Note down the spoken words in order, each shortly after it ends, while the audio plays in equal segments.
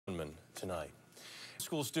tonight.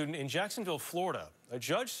 School student in Jacksonville, Florida. A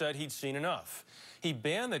judge said he'd seen enough. He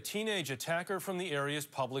banned the teenage attacker from the area's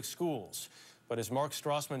public schools. But as Mark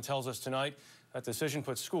Strassman tells us tonight, that decision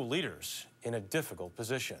puts school leaders in a difficult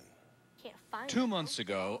position. 2 months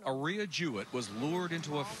ago, Aria Jewett was lured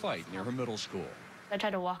into a fight near her middle school. I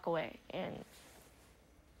tried to walk away, and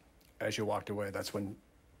as you walked away, that's when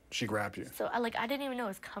she grabbed you. so I didn't even know it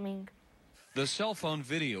was coming. The cell phone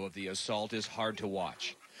video of the assault is hard to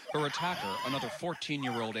watch. Her attacker, another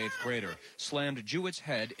 14-year-old 8th grader, slammed Jewett's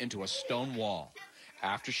head into a stone wall.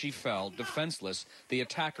 After she fell, defenseless, the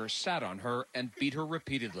attacker sat on her and beat her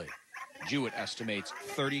repeatedly. Jewett estimates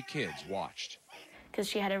 30 kids watched. Because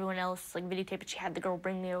she had everyone else videotape it. She had the girl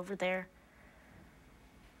bring me over there.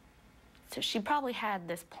 So she probably had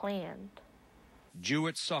this planned.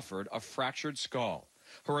 Jewett suffered a fractured skull.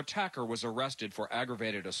 Her attacker was arrested for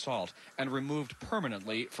aggravated assault and removed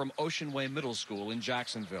permanently from Ocean Way Middle School in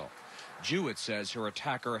Jacksonville. Jewett says her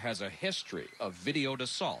attacker has a history of videoed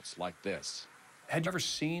assaults like this. Had you ever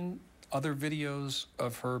seen other videos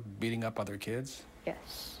of her beating up other kids?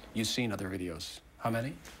 Yes. You've seen other videos. How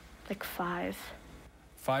many? Like 5.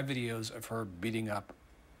 5 videos of her beating up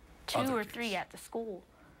 2 other or kids. 3 at the school.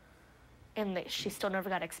 And she still never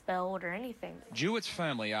got expelled or anything. Jewett's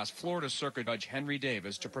family asked Florida Circuit Judge Henry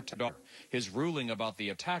Davis to protect her. His ruling about the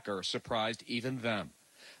attacker surprised even them.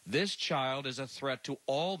 This child is a threat to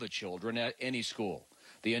all the children at any school.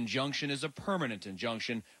 The injunction is a permanent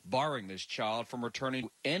injunction, barring this child from returning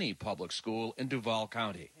to any public school in Duval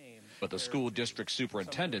County. But the school district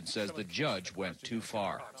superintendent says the judge went too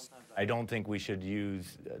far. I don't think we should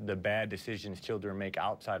use the bad decisions children make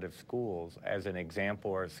outside of schools as an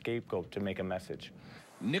example or a scapegoat to make a message.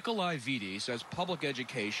 Nikolai Viti says public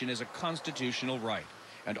education is a constitutional right,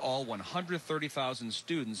 and all 130,000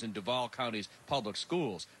 students in Duval County's public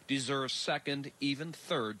schools deserve second, even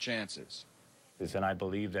third chances. And I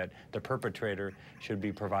believe that the perpetrator should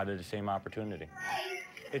be provided the same opportunity.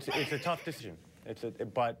 It's a tough decision,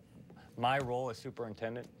 but my role as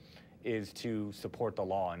superintendent is to support the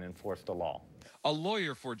law and enforce the law. A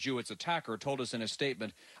lawyer for Jewett's attacker told us in a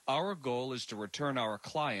statement, "Our goal is to return our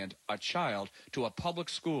client, a child, to a public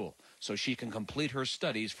school so she can complete her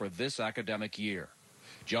studies for this academic year."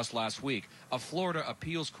 Just last week, a Florida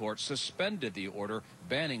appeals court suspended the order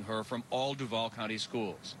banning her from all Duval County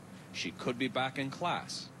schools. She could be back in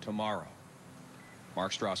class tomorrow.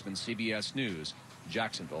 Mark Strassman, CBS News,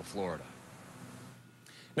 Jacksonville, Florida.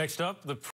 Next up, the